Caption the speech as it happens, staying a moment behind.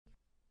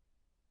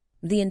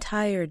The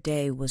entire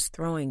day was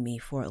throwing me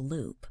for a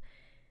loop.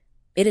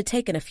 It had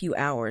taken a few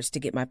hours to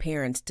get my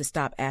parents to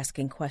stop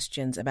asking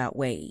questions about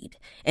Wade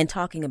and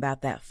talking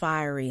about that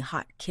fiery,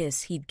 hot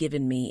kiss he'd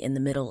given me in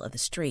the middle of the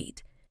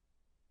street.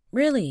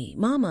 "Really,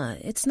 Mama,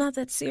 it's not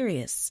that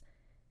serious,"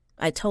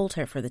 I told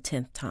her for the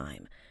 10th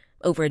time,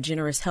 over a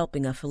generous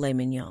helping of filet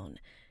mignon,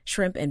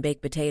 shrimp and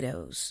baked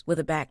potatoes, with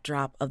a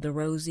backdrop of the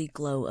rosy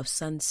glow of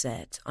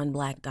sunset on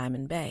Black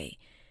Diamond Bay.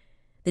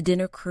 The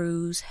dinner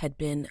cruise had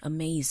been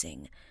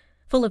amazing,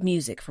 full of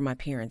music from my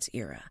parents'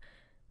 era.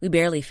 We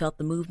barely felt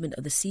the movement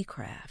of the sea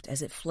craft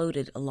as it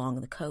floated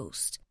along the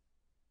coast.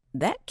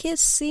 "That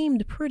kiss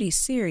seemed pretty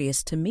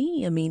serious to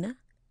me, Ameenah."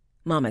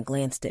 Mama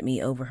glanced at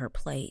me over her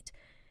plate,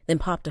 then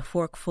popped a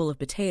forkful of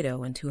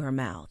potato into her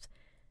mouth.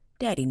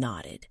 Daddy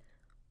nodded,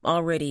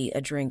 already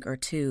a drink or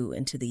two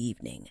into the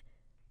evening.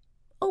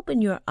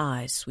 "Open your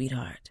eyes,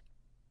 sweetheart.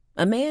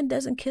 A man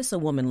doesn't kiss a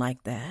woman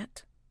like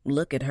that,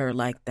 look at her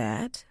like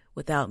that,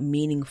 without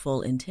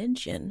meaningful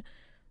intention,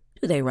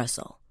 do they,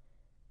 Russell?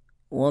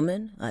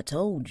 Woman, I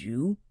told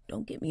you,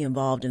 don't get me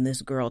involved in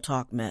this girl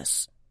talk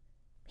mess,"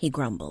 he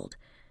grumbled.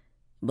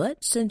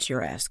 "But since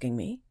you're asking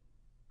me,"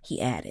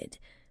 he added,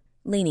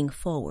 leaning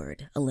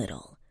forward a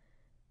little,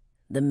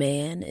 "the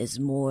man is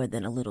more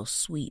than a little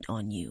sweet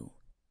on you.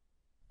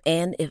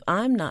 And if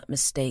I'm not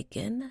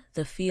mistaken,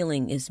 the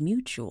feeling is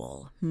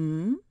mutual,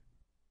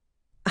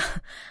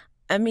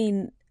 I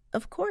mean,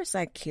 of course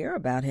I care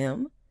about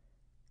him."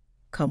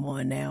 "Come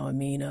on now,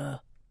 Ameenah,"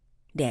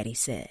 Daddy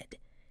said.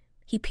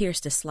 He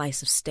pierced a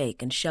slice of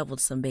steak and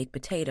shoveled some baked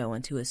potato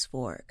into his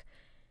fork.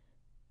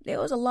 "There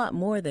was a lot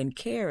more than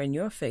care in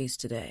your face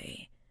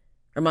today.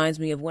 Reminds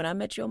me of when I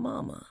met your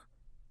mama.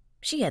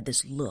 She had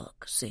this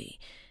look, see,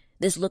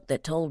 this look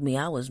that told me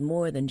I was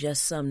more than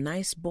just some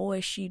nice boy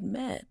she'd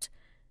met,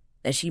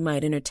 that she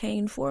might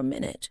entertain for a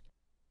minute.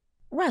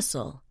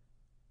 Russell,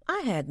 I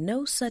had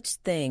no such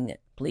thing."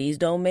 "Please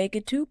don't make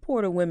it two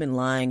Porter women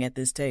lying at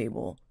this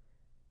table.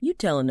 You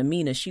telling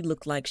Ameenah she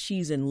looked like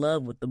she's in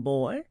love with the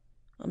boy?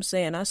 I'm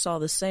saying I saw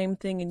the same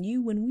thing in you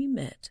when we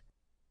met."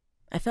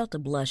 I felt a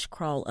blush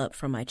crawl up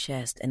from my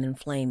chest and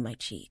inflame my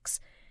cheeks.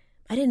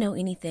 I didn't know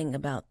anything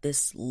about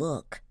this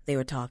look they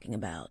were talking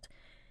about,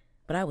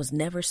 but I was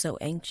never so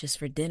anxious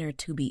for dinner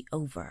to be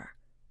over.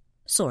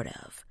 Sort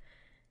of.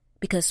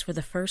 Because for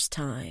the first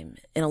time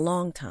in a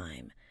long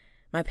time,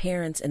 my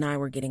parents and I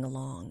were getting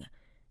along.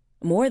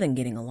 More than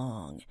getting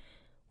along,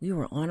 we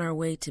were on our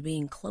way to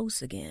being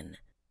close again.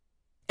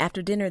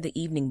 After dinner the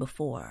evening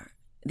before,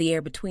 the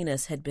air between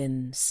us had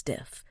been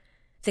stiff,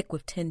 thick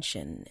with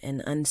tension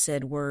and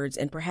unsaid words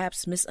and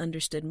perhaps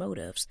misunderstood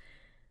motives.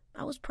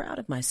 I was proud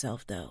of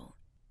myself, though.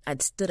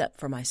 I'd stood up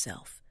for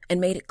myself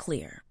and made it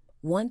clear,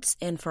 once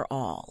and for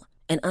all,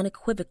 and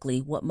unequivocally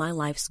what my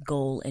life's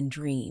goal and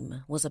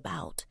dream was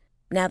about.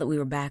 Now that we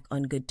were back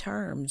on good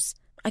terms,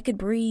 I could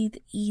breathe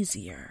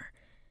easier,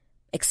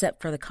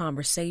 except for the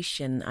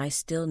conversation I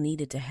still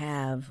needed to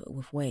have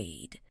with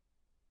Wade.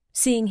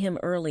 Seeing him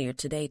earlier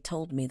today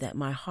told me that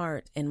my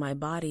heart and my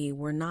body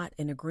were not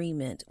in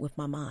agreement with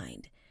my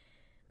mind.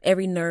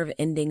 Every nerve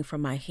ending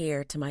from my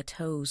hair to my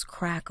toes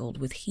crackled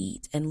with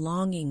heat and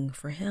longing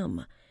for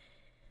him.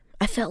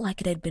 I felt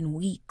like it had been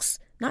weeks,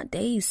 not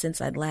days,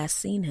 since I'd last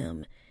seen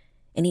him,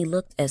 and he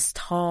looked as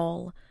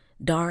tall,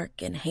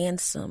 dark, and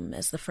handsome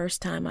as the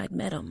first time I'd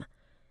met him.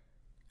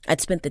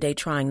 I'd spent the day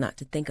trying not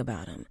to think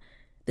about him,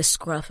 the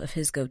scruff of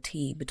his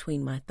goatee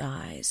between my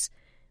thighs,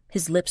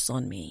 his lips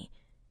on me,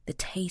 the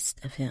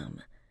taste of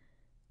him.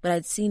 But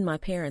I'd seen my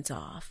parents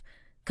off,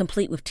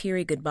 complete with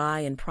teary goodbye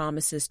and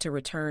promises to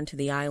return to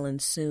the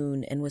island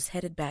soon, and was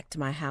headed back to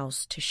my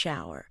house to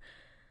shower,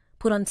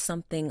 put on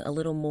something a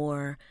little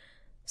more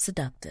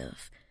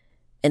seductive,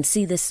 and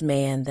see this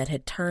man that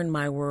had turned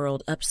my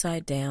world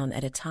upside down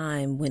at a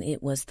time when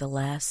it was the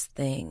last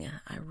thing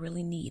I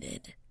really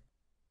needed.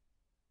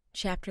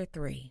 Chapter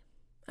 3.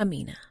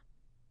 Ameenah.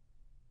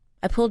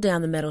 I pulled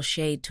down the metal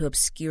shade to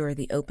obscure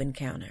the open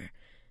counter,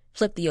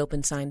 flipped the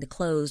open sign to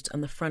closed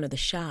on the front of the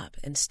shop,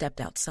 and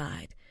stepped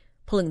outside,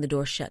 pulling the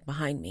door shut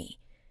behind me.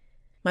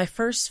 My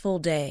first full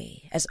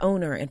day as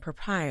owner and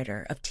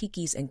proprietor of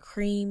Tikis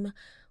Cream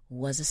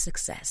was a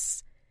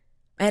success.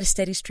 I had a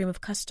steady stream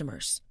of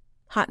customers,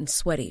 hot and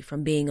sweaty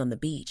from being on the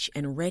beach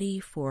and ready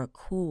for a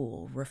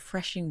cool,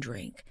 refreshing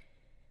drink.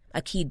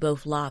 I keyed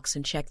both locks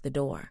and checked the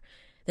door,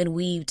 then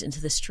weaved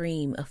into the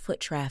stream of foot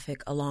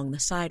traffic along the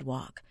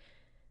sidewalk.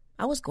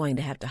 I was going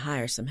to have to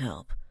hire some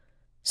help,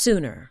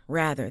 sooner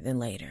rather than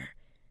later.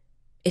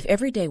 If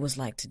every day was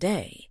like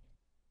today...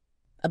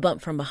 A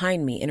bump from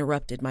behind me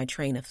interrupted my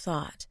train of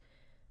thought.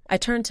 I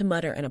turned to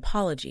mutter an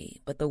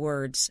apology, but the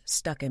words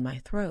stuck in my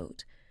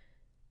throat.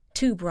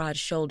 Two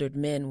broad-shouldered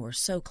men were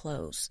so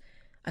close,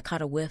 I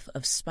caught a whiff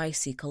of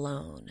spicy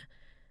cologne.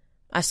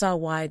 I saw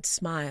wide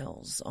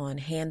smiles on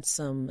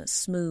handsome,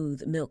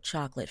 smooth milk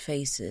chocolate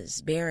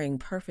faces bearing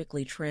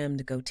perfectly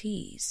trimmed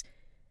goatees.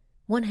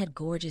 One had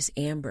gorgeous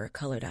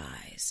amber-colored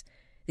eyes.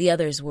 The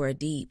others were a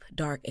deep,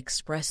 dark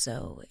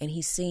espresso, and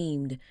he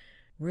seemed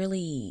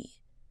really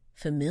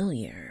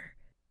familiar.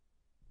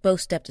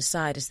 Both stepped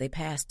aside as they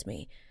passed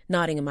me,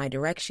 nodding in my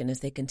direction as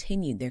they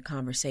continued their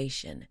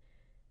conversation.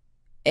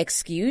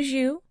 "Excuse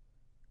you,"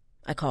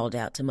 I called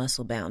out to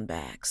muscle-bound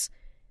backs.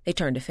 They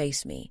turned to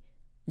face me,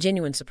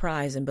 genuine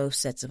surprise in both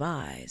sets of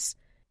eyes.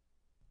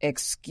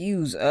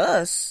 "Excuse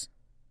us,"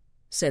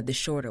 said the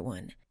shorter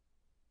one.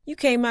 "You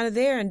came out of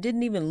there and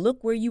didn't even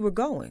look where you were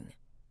going.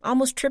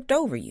 Almost tripped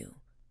over you.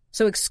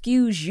 So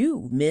excuse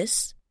you,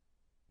 miss.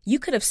 You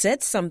could have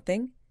said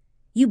something.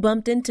 You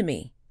bumped into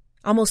me.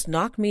 Almost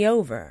knocked me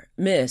over,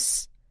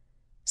 miss,"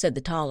 said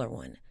the taller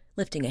one,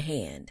 lifting a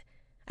hand,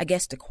 I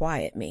guess to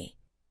quiet me.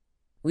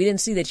 "We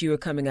didn't see that you were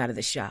coming out of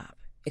the shop.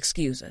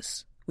 Excuse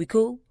us. We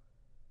cool?"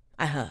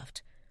 I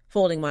huffed,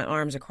 folding my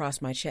arms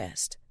across my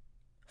chest.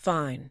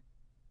 "Fine.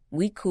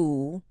 We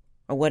cool,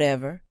 or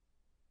whatever."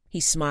 He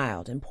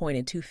smiled and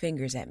pointed 2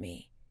 fingers at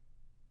me.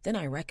 Then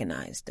I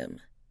recognized him.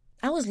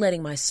 I was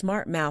letting my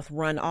smart mouth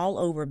run all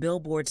over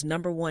Billboard's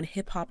 #1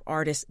 hip-hop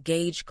artist,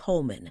 Gage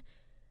Coleman.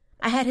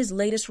 I had his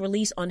latest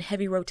release on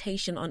heavy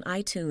rotation on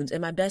iTunes,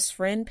 and my best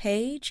friend,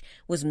 Paige,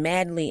 was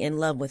madly in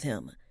love with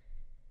him.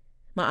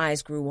 My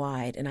eyes grew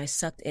wide, and I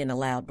sucked in a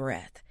loud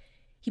breath.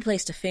 He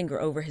placed a finger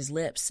over his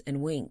lips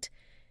and winked,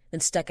 then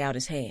stuck out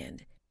his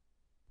hand.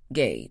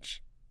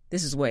 "Gage,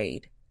 this is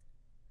Wade."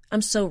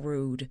 "I'm so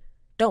rude.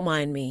 Don't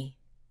mind me.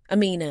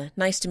 Ameenah,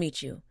 nice to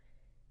meet you."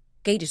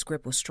 Gage's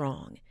grip was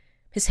strong,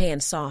 his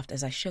hand soft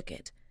as I shook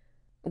it.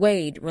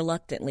 Wade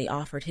reluctantly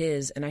offered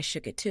his, and I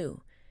shook it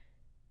too.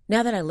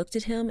 Now that I looked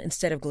at him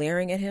instead of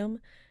glaring at him,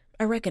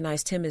 I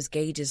recognized him as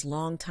Gage's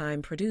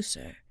longtime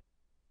producer.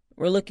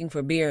 "We're looking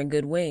for beer and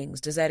good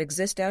wings. Does that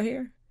exist out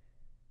here?"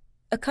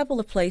 "A couple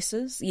of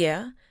places,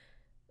 yeah.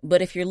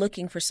 But if you're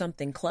looking for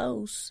something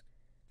close..."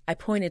 I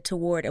pointed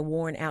toward a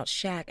worn-out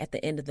shack at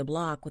the end of the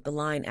block with the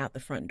line out the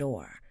front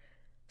door.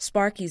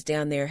 "Sparky's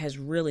down there has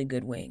really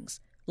good wings.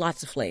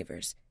 Lots of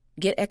flavors.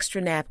 Get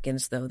extra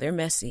napkins, though. They're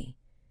messy."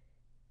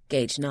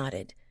 Gage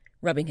nodded,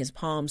 rubbing his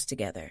palms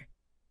together.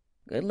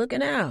 "Good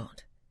looking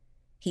out."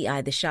 He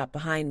eyed the shop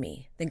behind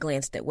me, then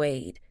glanced at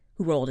Wade,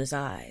 who rolled his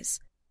eyes.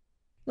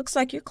 "Looks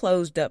like you're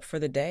closed up for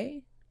the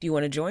day. Do you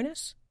want to join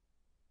us?"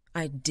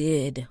 I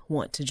did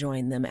want to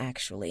join them,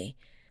 actually.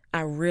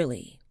 I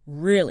really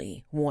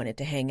wanted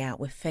to hang out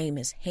with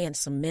famous,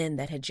 handsome men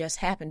that had just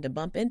happened to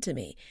bump into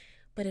me,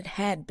 but it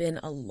had been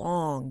a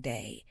long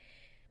day.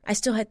 I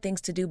still had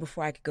things to do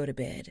before I could go to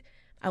bed.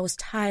 I was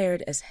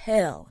tired as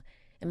hell,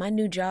 and my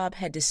new job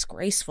had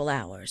disgraceful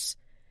hours.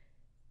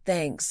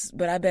 "Thanks,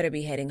 but I better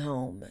be heading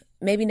home.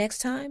 Maybe next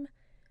time?"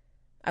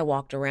 I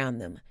walked around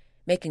them,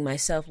 making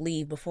myself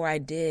leave before I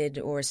did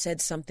or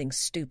said something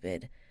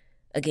stupid.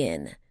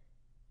 Again.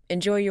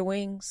 "Enjoy your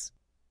wings."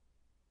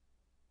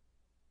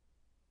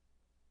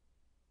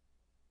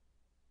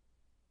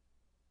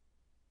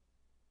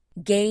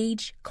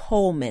 Gage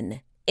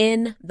Coleman,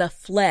 in the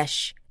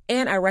flesh.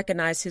 And I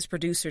recognized his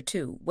producer,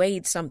 too,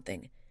 Wade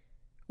something.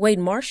 "Wade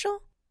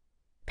Marshall?"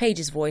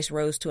 Paige's voice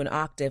rose to an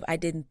octave I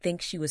didn't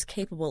think she was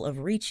capable of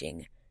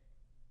reaching.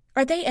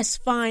 "Are they as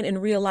fine in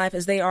real life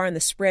as they are in the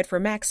spread for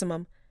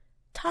Maximum?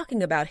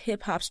 Talking about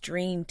hip-hop's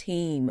dream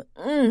team.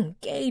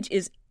 Gage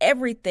is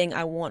everything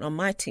I want on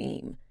my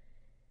team."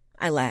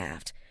 I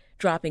laughed,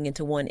 dropping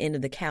into one end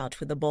of the couch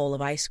with a bowl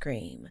of ice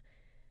cream.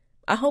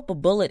 "I hope a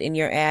bullet in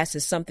your ass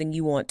is something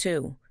you want,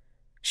 too.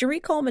 Cherie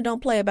Coleman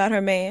don't play about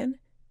her man.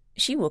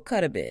 She will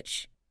cut a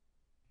bitch."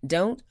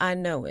 "Don't I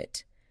know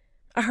it?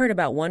 I heard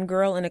about one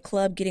girl in a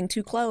club getting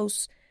too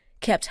close,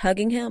 kept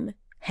hugging him,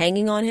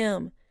 hanging on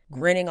him,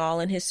 grinning all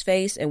in his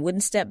face, and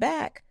wouldn't step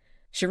back.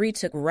 Cherie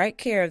took right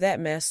care of that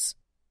mess."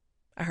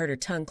 I heard her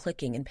tongue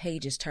clicking and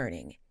pages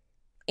turning.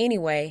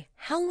 "Anyway,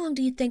 how long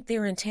do you think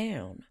they're in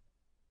town?"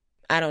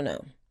 "I don't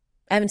know.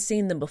 I haven't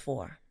seen them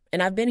before,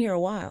 and I've been here a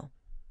while.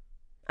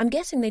 I'm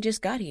guessing they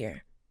just got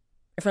here.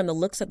 And from the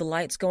looks of the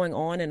lights going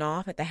on and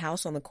off at the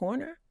house on the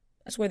corner,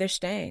 that's where they're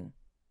staying."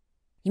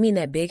 "You mean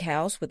that big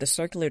house with the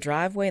circular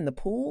driveway and the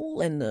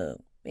pool and the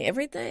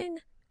everything?"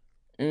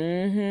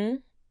 "Mm-hmm,"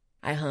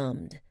 I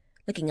hummed,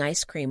 licking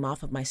ice cream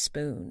off of my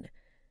spoon.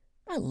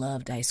 I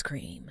loved ice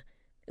cream.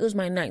 It was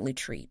my nightly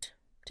treat.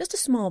 Just a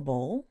small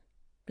bowl,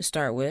 to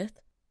start with.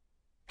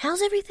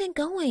 "How's everything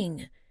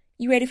going?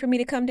 You ready for me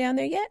to come down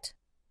there yet?"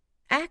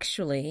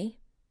 "Actually,"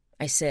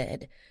 I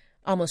said,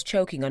 almost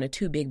choking on a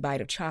too big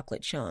bite of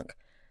chocolate chunk,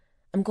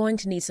 "I'm going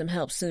to need some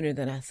help sooner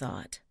than I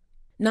thought.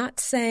 Not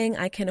saying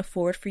I can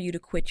afford for you to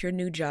quit your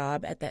new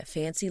job at that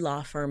fancy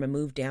law firm and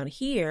move down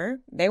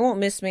here. They won't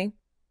miss me."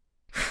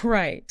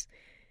 "Right.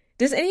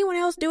 Does anyone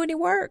else do any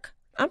work?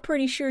 I'm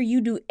pretty sure you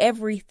do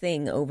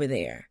everything over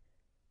there."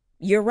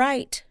 "You're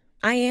right.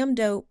 I am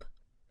dope.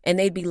 And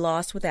they'd be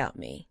lost without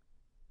me."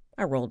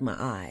 I rolled my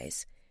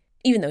eyes,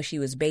 even though she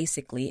was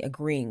basically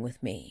agreeing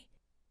with me.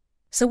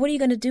 "So what are you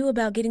going to do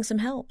about getting some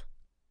help?"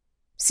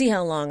 "See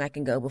how long I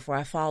can go before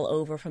I fall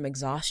over from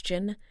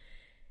exhaustion.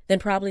 Then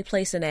probably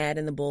place an ad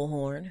in the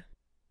Bullhorn."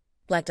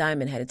 Black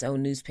Diamond had its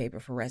own newspaper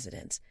for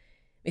residents.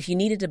 If you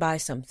needed to buy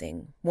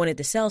something, wanted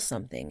to sell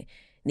something,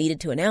 needed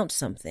to announce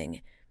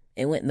something,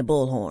 it went in the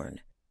Bullhorn.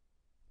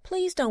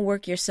 "Please don't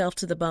work yourself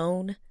to the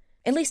bone.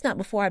 At least not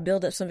before I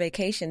build up some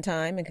vacation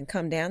time and can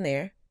come down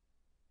there.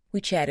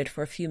 We chatted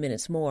for a few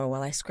minutes more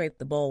while I scraped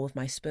the bowl with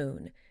my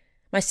spoon,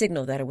 my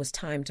signal that it was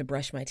time to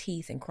brush my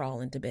teeth and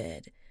crawl into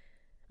bed.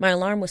 My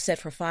alarm was set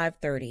for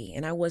 5:30,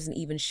 and I wasn't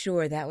even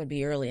sure that would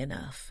be early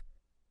enough.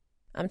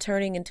 I'm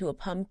turning into a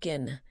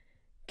pumpkin.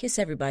 Kiss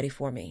everybody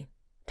for me.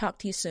 Talk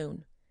to you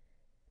soon.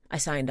 I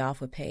signed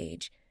off with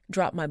Paige,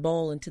 dropped my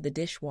bowl into the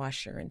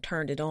dishwasher, and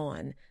turned it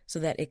on so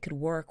that it could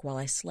work while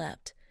I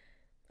slept.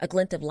 A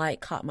glint of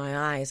light caught my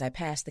eye as I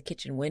passed the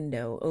kitchen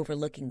window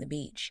overlooking the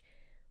beach.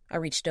 I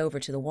reached over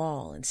to the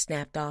wall and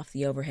snapped off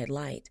the overhead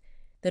light,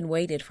 then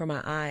waited for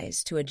my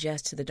eyes to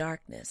adjust to the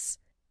darkness.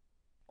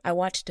 I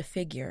watched a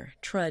figure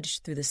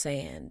trudge through the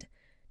sand,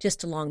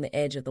 just along the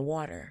edge of the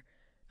water,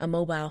 a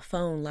mobile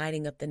phone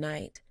lighting up the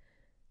night.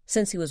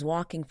 Since he was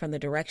walking from the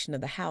direction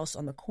of the house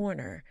on the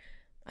corner,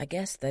 I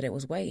guessed that it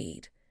was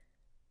Wade.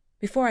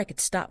 Before I could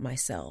stop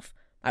myself,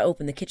 I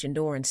opened the kitchen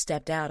door and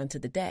stepped out onto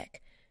the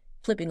deck,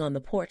 flipping on the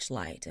porch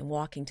light and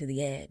walking to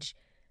the edge.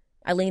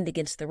 I leaned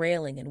against the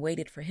railing and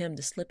waited for him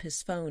to slip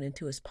his phone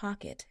into his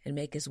pocket and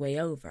make his way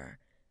over.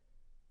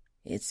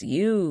 "It's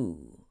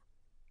you,"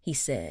 he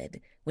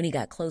said when he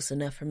got close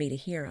enough for me to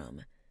hear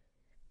him.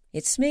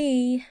 "It's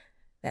me,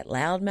 that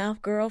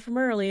loudmouth girl from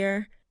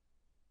earlier."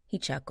 He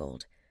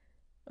chuckled.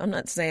 "I'm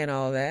not saying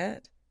all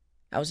that.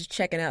 I was just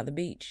checking out the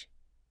beach.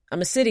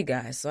 I'm a city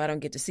guy, so I don't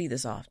get to see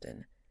this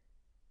often."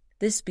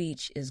 This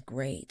beach is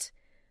great.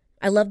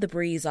 I love the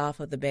breeze off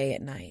of the bay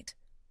at night.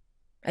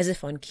 As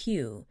if on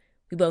cue,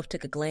 we both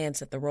took a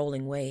glance at the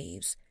rolling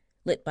waves,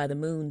 lit by the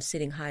moon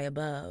sitting high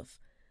above.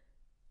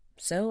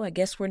 "So I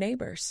guess we're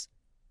neighbors."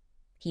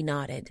 He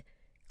nodded,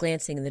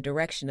 glancing in the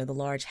direction of the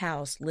large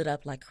house lit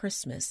up like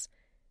Christmas,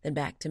 then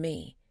back to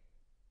me.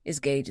 "It's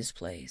Gage's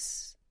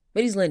place,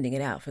 but he's lending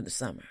it out for the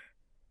summer."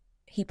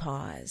 He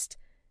paused.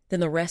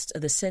 Then the rest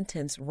of the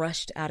sentence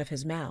rushed out of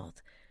his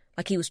mouth,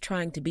 like he was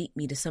trying to beat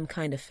me to some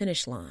kind of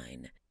finish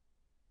line.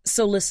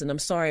 "So listen, I'm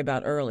sorry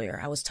about earlier.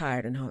 I was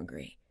tired and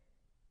hungry."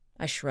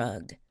 I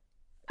shrugged.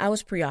 I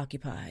was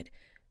preoccupied.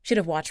 Should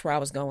have watched where I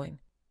was going.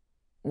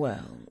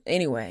 "Well,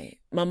 anyway,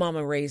 my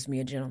mama raised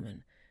me a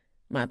gentleman.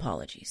 My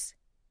apologies."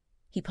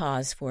 He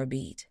paused for a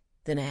beat,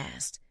 then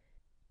asked,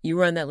 "You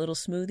run that little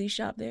smoothie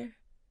shop there?"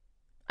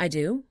 "I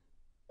do."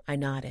 I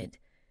nodded.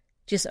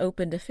 "Just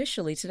opened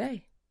officially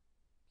today."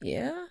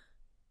 "Yeah?"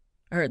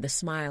 I heard the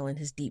smile in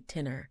his deep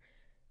tenor.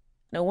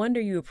 "No wonder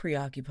you were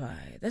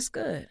preoccupied. That's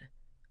good.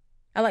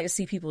 I like to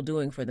see people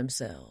doing for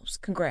themselves.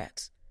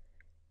 Congrats."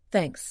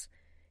 "Thanks.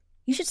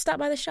 You should stop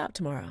by the shop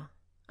tomorrow.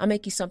 I'll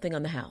make you something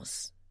on the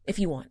house, if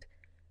you want."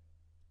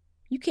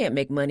 "You can't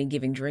make money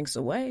giving drinks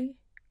away.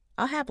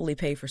 I'll happily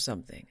pay for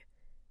something."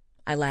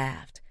 I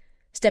laughed,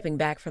 stepping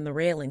back from the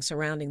railing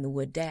surrounding the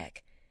wood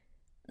deck.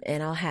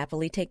 "And I'll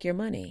happily take your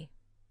money.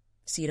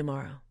 See you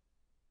tomorrow."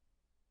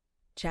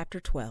 Chapter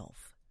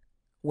 12.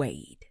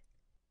 Wade.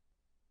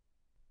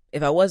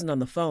 If I wasn't on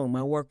the phone,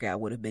 my workout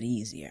would have been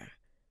easier.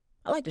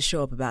 I like to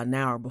show up about an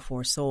hour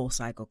before Soul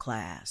Cycle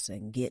class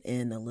and get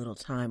in a little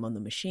time on the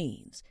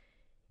machines.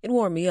 It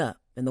warmed me up,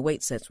 and the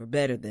weight sets were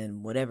better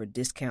than whatever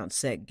discount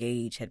set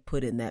Gage had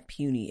put in that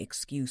puny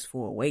excuse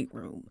for a weight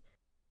room.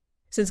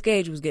 Since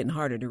Gage was getting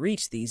harder to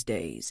reach these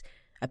days,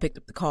 I picked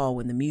up the call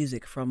when the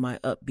music from my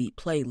upbeat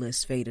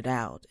playlist faded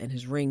out and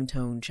his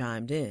ringtone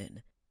chimed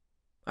in.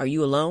 "Are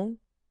you alone?"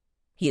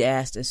 He'd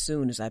asked as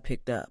soon as I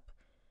picked up.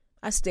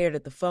 I stared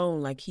at the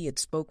phone like he had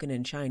spoken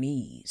in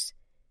Chinese.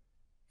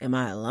 "Am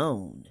I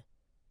alone?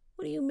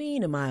 What do you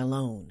mean, am I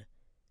alone?"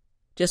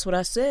 "Just what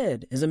I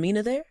said. Is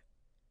Ameenah there?"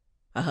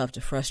 I huffed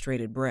a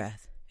frustrated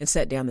breath and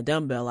set down the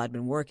dumbbell I'd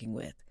been working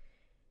with.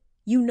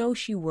 "You know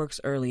she works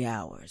early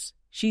hours.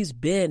 She's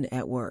been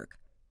at work.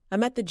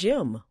 I'm at the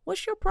gym.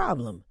 What's your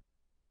problem?"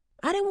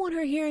 "I didn't want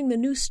her hearing the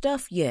new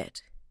stuff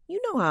yet. You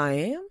know how I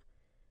am."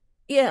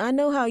 "Yeah, I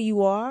know how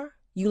you are.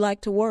 You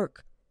like to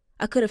work.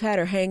 I could have had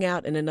her hang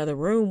out in another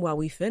room while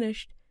we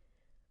finished.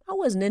 I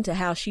wasn't into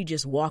how she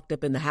just walked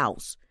up in the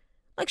house,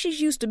 like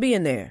she's used to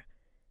being there."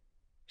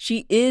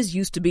 "She is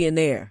used to being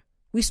there.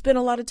 We spent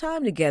a lot of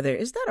time together.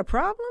 Is that a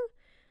problem?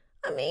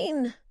 I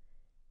mean..."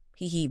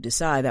 He heaved a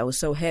sigh that was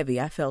so heavy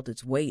I felt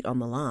its weight on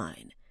the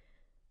line.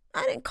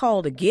 "I didn't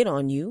call to get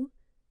on you,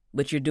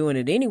 but you're doing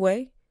it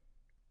anyway.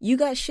 You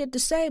got shit to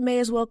say, may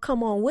as well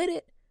come on with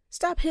it.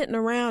 Stop hitting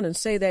around and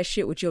say that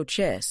shit with your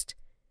chest."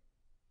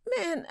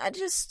 "Man,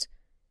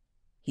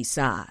 He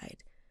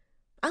sighed.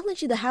 "I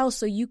lent you the house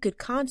so you could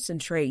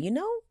concentrate,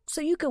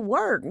 so you could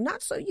work,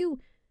 not so you..."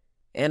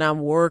 "And I'm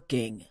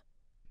working,"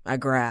 I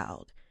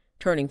growled,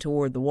 turning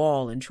toward the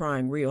wall and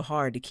trying real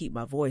hard to keep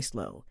my voice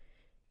low.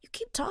 "You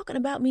keep talking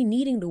about me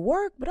needing to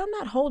work, but I'm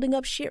not holding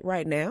up shit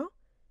right now.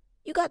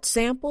 You got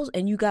samples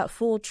and you got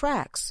full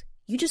tracks.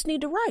 You just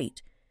need to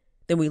write.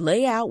 Then we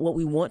lay out what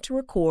we want to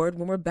record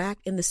when we're back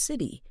in the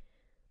city.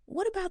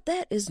 What about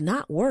that is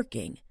not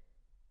working?"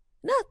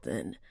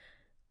 "Nothing.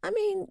 I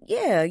mean,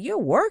 yeah, you're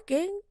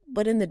working,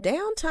 but in the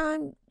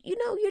downtime,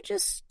 you're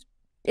just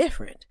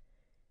different."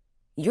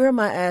 "You're in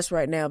my ass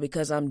right now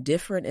because I'm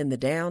different in the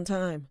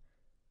downtime?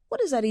 What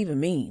does that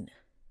even mean?"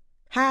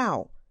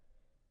 "How?"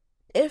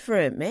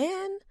 different,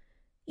 man.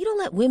 You don't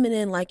let women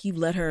in like you've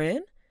let her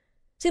in.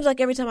 Seems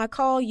like every time I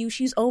call you,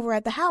 she's over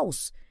at the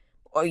house.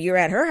 Or you're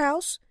at her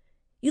house.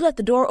 You let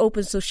the door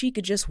open so she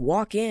could just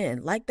walk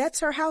in, like that's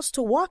her house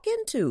to walk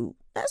into.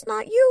 That's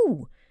not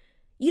you.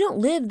 You don't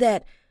live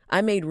that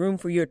I made room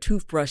for your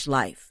toothbrush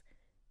life.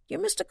 You're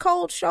Mr.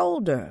 Cold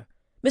Shoulder.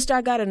 Mr.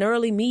 I got an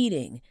early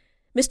meeting.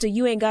 Mr.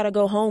 You ain't got to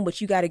go home,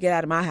 but you got to get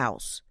out of my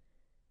house.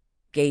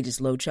 Gage's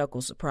low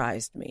chuckle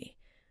surprised me.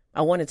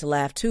 I wanted to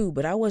laugh too,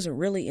 but I wasn't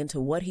really into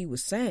what he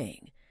was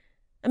saying.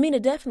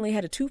 Ameenah definitely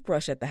had a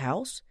toothbrush at the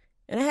house,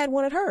 and I had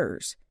one at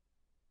hers.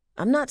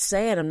 I'm not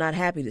saying I'm not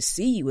happy to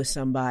see you with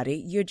somebody.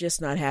 You're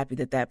just not happy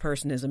that that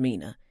person is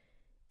Ameenah.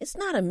 It's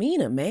not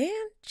Ameenah, man.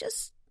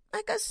 Just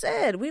like I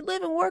said, we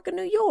live and work in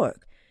New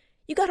York.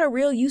 You got her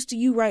real used to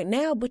you right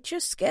now, but your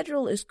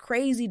schedule is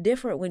crazy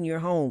different when you're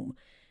home.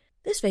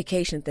 This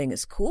vacation thing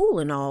is cool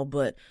and all,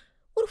 but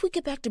what if we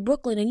get back to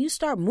Brooklyn and you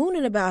start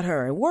mooning about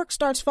her and work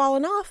starts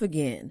falling off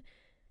again?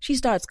 She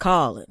starts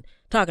calling,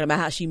 talking about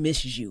how she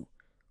misses you.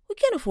 We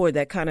can't afford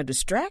that kind of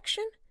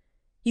distraction.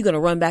 You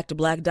gonna run back to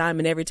Black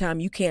Diamond every time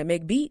you can't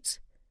make beats?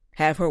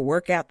 Have her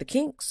work out the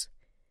kinks?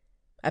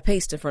 I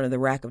paced in front of the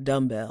rack of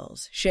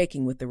dumbbells,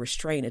 shaking with the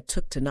restraint it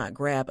took to not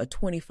grab a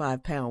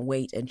 25-pound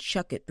weight and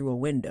chuck it through a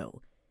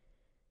window.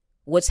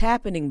 What's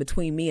happening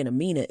between me and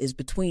Ameenah is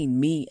between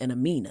me and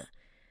Ameenah.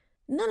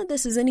 None of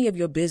this is any of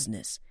your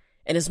business.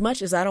 And as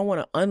much as I don't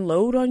want to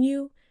unload on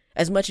you,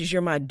 as much as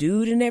you're my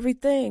dude and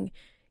everything,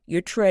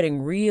 you're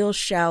treading real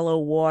shallow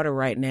water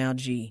right now,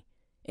 G.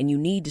 And you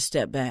need to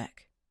step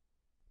back.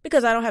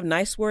 Because I don't have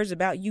nice words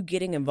about you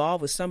getting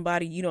involved with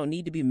somebody you don't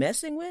need to be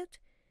messing with?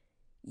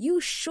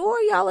 You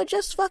sure y'all are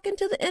just fucking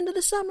to the end of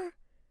the summer?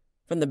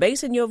 From the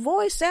bass in your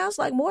voice, sounds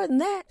like more than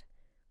that.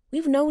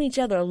 We've known each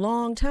other a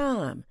long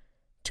time.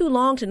 Too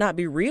long to not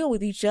be real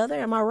with each other,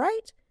 am I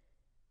right?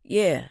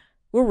 Yeah,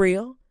 we're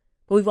real,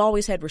 but we've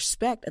always had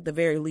respect at the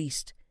very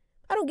least.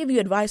 I don't give you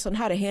advice on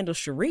how to handle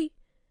Cherie.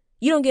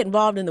 You don't get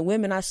involved in the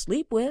women I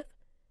sleep with.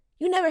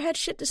 You never had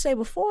shit to say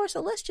before,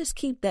 so let's just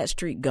keep that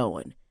streak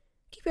going.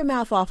 Keep your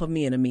mouth off of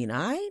me and Ameenah,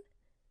 all right?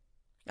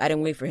 I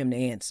didn't wait for him to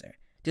answer.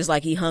 Just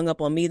like he hung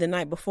up on me the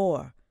night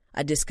before,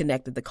 I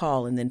disconnected the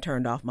call and then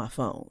turned off my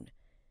phone.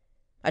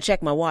 I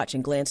checked my watch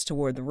and glanced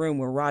toward the room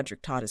where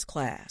Roderick taught his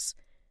class.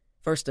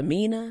 First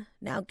Ameenah,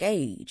 now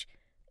Gage.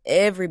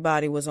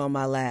 Everybody was on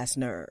my last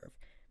nerve.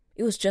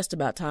 It was just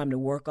about time to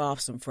work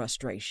off some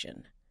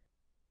frustration.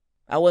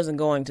 I wasn't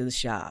going to the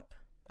shop,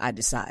 I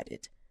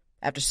decided.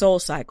 After Soul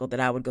Cycle that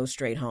I would go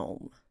straight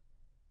home.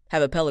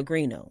 Have a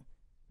Pellegrino,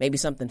 maybe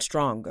something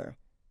stronger,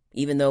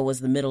 even though it was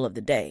the middle of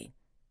the day.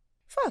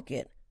 Fuck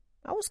it,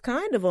 I was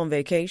kind of on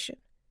vacation.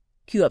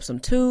 Cue up some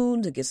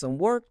tunes and get some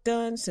work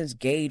done since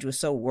Gage was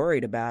so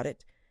worried about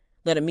it.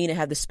 Let Ameenah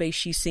have the space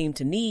she seemed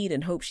to need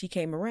and hope she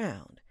came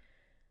around.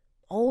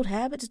 Old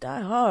habits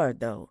die hard,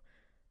 though.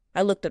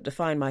 I looked up to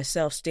find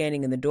myself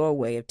standing in the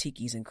doorway of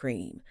Tikis and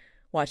Cream,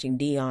 watching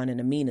Dion and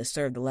Ameenah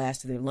serve the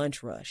last of their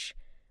lunch rush.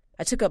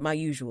 I took up my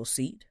usual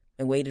seat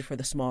and waited for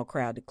the small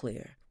crowd to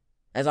clear,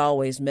 as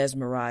always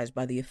mesmerized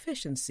by the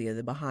efficiency of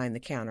the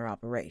behind-the-counter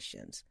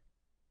operations.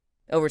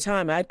 Over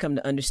time, I'd come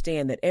to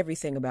understand that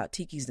everything about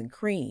Tikis and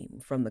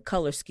Cream, from the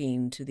color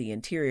scheme to the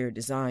interior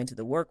design to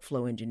the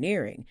workflow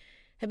engineering,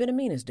 had been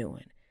Ameenah's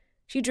doing.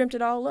 She dreamt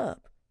it all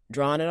up,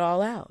 drawn it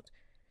all out,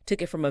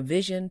 took it from a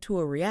vision to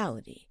a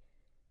reality,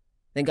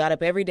 then got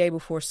up every day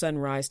before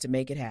sunrise to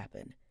make it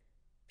happen.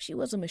 She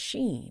was a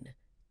machine,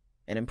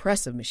 an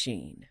impressive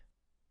machine.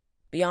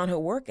 Beyond her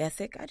work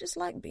ethic, I just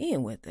liked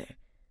being with her.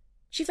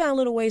 She found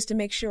little ways to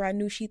make sure I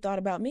knew she thought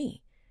about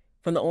me,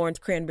 from the orange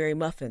cranberry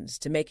muffins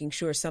to making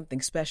sure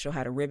something special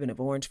had a ribbon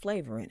of orange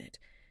flavor in it.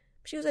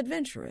 She was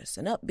adventurous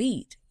and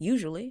upbeat,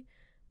 usually,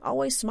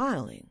 always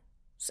smiling,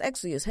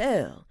 sexy as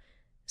hell,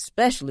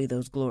 especially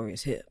those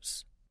glorious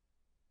hips.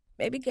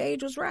 Maybe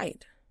Gage was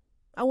right.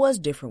 I was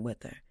different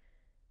with her,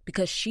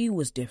 because she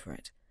was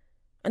different.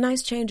 A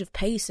nice change of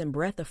pace and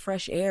breath of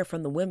fresh air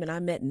from the women I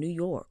met in New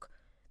York,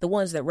 the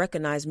ones that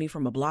recognized me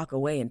from a block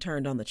away and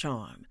turned on the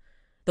charm,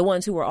 the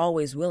ones who were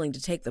always willing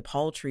to take the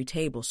paltry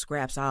table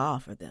scraps I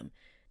offered them,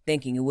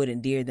 thinking it would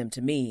endear them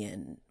to me,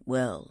 and,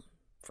 well,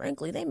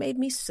 frankly, they made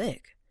me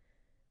sick.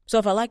 So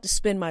if I liked to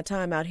spend my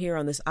time out here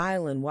on this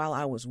island while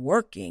I was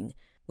working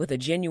with a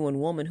genuine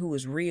woman who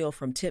was real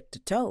from tip to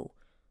toe,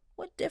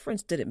 what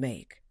difference did it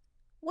make?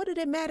 What did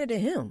it matter to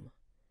him?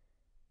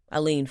 I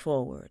leaned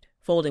forward,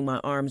 folding my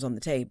arms on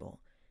the table,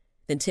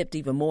 then tipped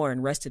even more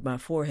and rested my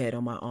forehead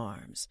on my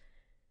arms.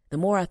 The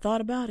more I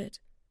thought about it,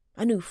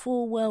 I knew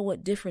full well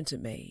what difference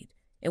it made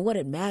and what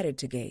it mattered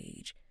to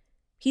Gage.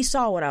 He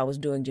saw what I was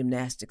doing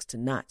gymnastics to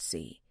not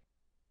see.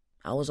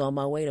 I was on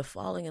my way to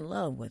falling in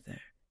love with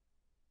her.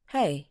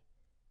 Hey,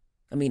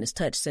 Ameenah's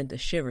touch sent a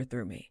shiver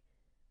through me.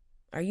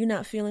 Are you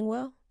not feeling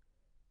well?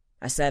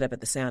 I sat up at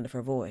the sound of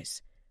her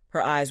voice.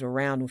 Her eyes were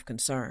round with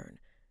concern,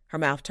 her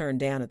mouth turned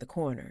down at the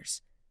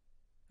corners.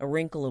 A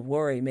wrinkle of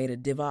worry made a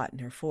divot in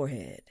her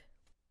forehead.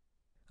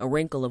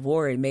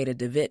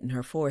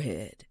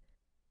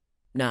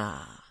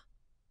 Nah,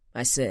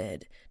 I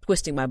said,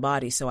 twisting my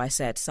body so I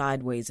sat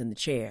sideways in the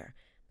chair,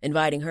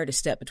 inviting her to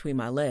step between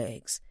my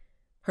legs.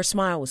 Her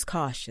smile was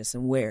cautious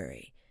and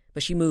wary,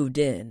 but she moved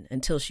in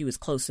until she was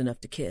close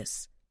enough to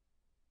kiss.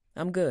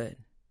 "I'm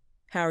good.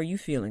 How are you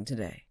feeling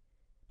today?"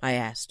 I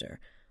asked her,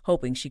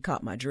 hoping she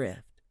caught my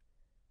drift.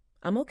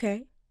 "I'm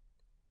okay."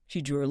 She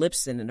drew her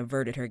lips in and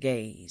averted her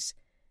gaze.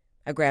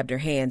 I grabbed her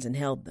hands and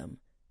held them,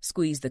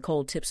 squeezed the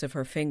cold tips of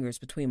her fingers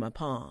between my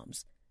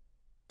palms.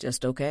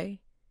 "Just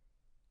okay?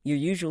 You're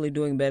usually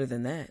doing better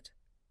than that."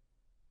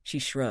 She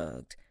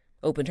shrugged,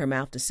 opened her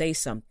mouth to say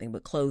something,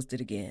 but closed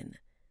it again.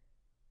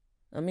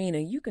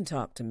 "Ameenah, you can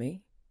talk to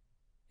me.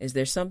 Is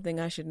there something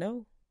I should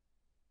know?"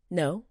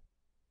 "No."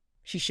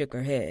 She shook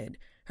her head,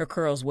 her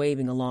curls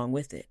waving along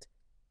with it.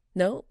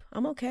 "Nope,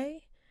 I'm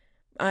okay.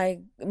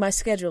 My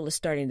schedule is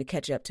starting to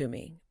catch up to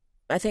me.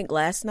 I think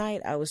last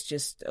night I was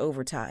just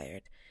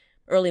overtired.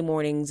 Early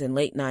mornings and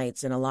late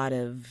nights and a lot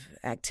of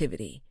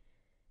activity."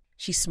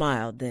 She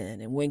smiled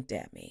then and winked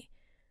at me.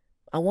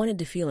 I wanted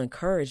to feel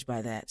encouraged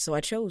by that, so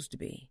I chose to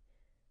be.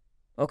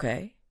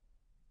 "Okay.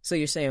 So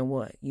you're saying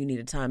what? You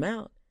need a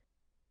timeout?"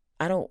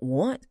 "I don't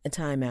want a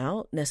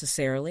timeout,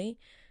 necessarily.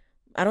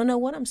 I don't know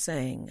what I'm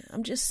saying.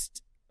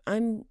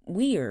 I'm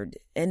weird,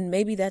 and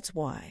maybe that's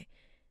why.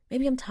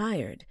 Maybe I'm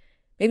tired.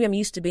 Maybe I'm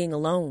used to being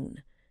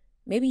alone.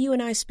 Maybe you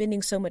and I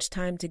spending so much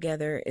time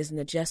together is an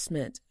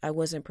adjustment I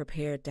wasn't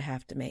prepared to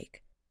have to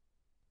make."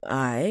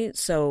 I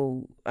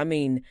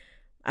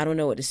don't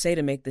know what to say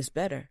to make this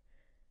better."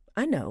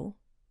 "I know."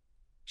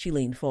 She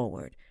leaned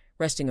forward,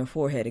 resting her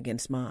forehead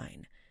against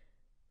mine.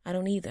 "I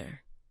don't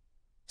either.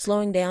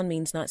 Slowing down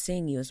means not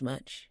seeing you as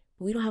much.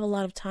 But we don't have a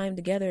lot of time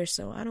together,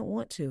 so I don't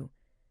want to."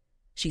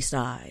 She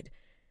sighed,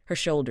 her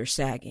shoulders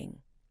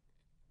sagging.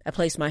 I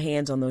placed my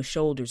hands on those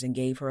shoulders and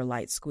gave her a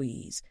light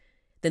squeeze,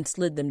 then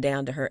slid them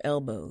down to her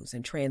elbows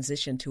and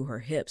transitioned to her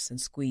hips and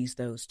squeezed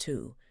those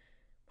too.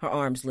 Her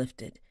arms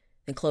lifted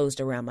and closed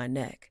around my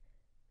neck.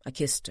 I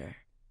kissed her,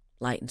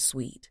 light and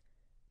sweet.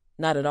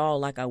 Not at all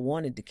like I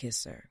wanted to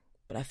kiss her,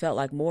 but I felt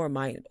like more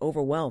might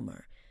overwhelm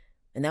her,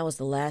 and that was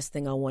the last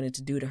thing I wanted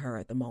to do to her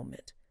at the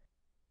moment.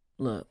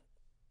 "Look,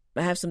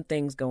 I have some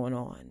things going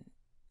on,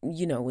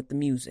 with the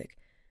music.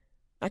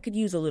 I could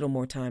use a little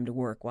more time to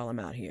work while I'm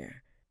out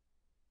here.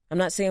 I'm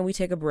not saying we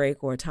take a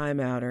break or a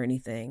timeout or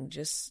anything,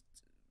 just,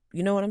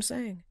 you know what I'm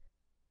saying?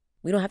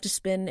 We don't have to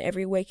spend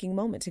every waking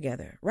moment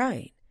together,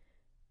 right?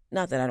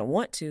 Not that I don't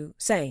want to,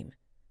 same."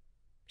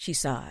 She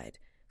sighed,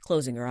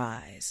 closing her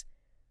eyes.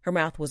 Her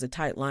mouth was a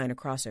tight line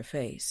across her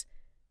face.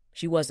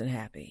 She wasn't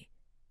happy.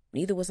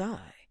 Neither was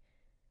I.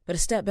 But a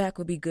step back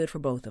would be good for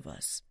both of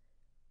us.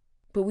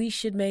 "But we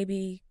should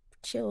maybe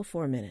chill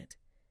for a minute."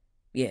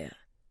 "Yeah,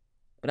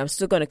 but I'm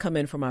still going to come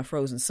in for my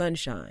frozen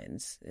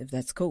sunshines, if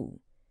that's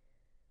cool."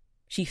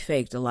 She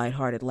faked a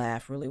light-hearted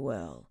laugh really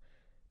well,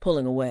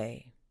 pulling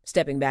away,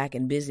 stepping back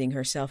and busying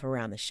herself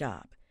around the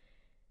shop.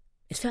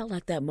 It felt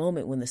like that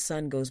moment when the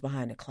sun goes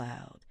behind a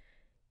cloud.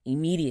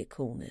 Immediate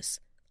coolness,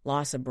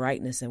 loss of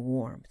brightness and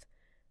warmth.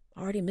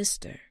 I already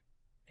missed her,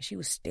 and she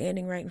was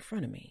standing right in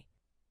front of me.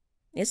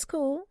 "It's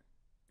cool.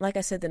 Like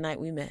I said the night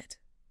we met,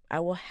 I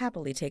will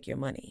happily take your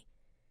money."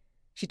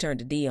 She turned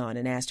to Dion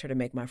and asked her to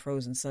make my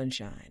frozen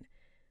sunshine.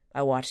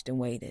 I watched and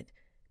waited,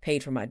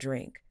 paid for my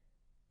drink.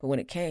 But when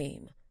it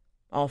came,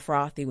 all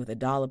frothy with a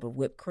dollop of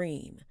whipped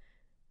cream,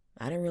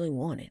 I didn't really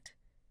want it.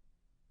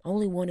 I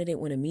only wanted it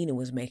when Ameenah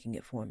was making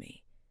it for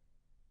me.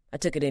 I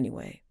took it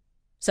anyway,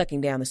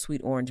 sucking down the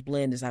sweet orange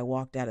blend as I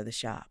walked out of the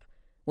shop,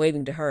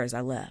 waving to her as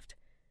I left.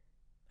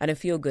 I didn't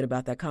feel good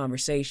about that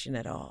conversation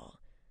at all.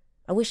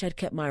 I wish I'd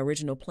kept my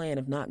original plan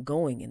of not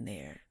going in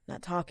there,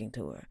 not talking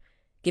to her,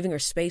 giving her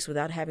space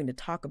without having to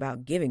talk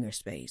about giving her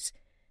space.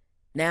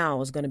 Now I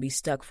was going to be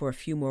stuck for a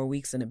few more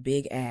weeks in a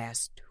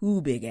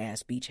too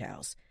big-ass beach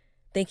house,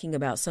 thinking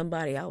about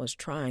somebody I was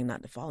trying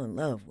not to fall in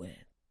love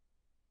with.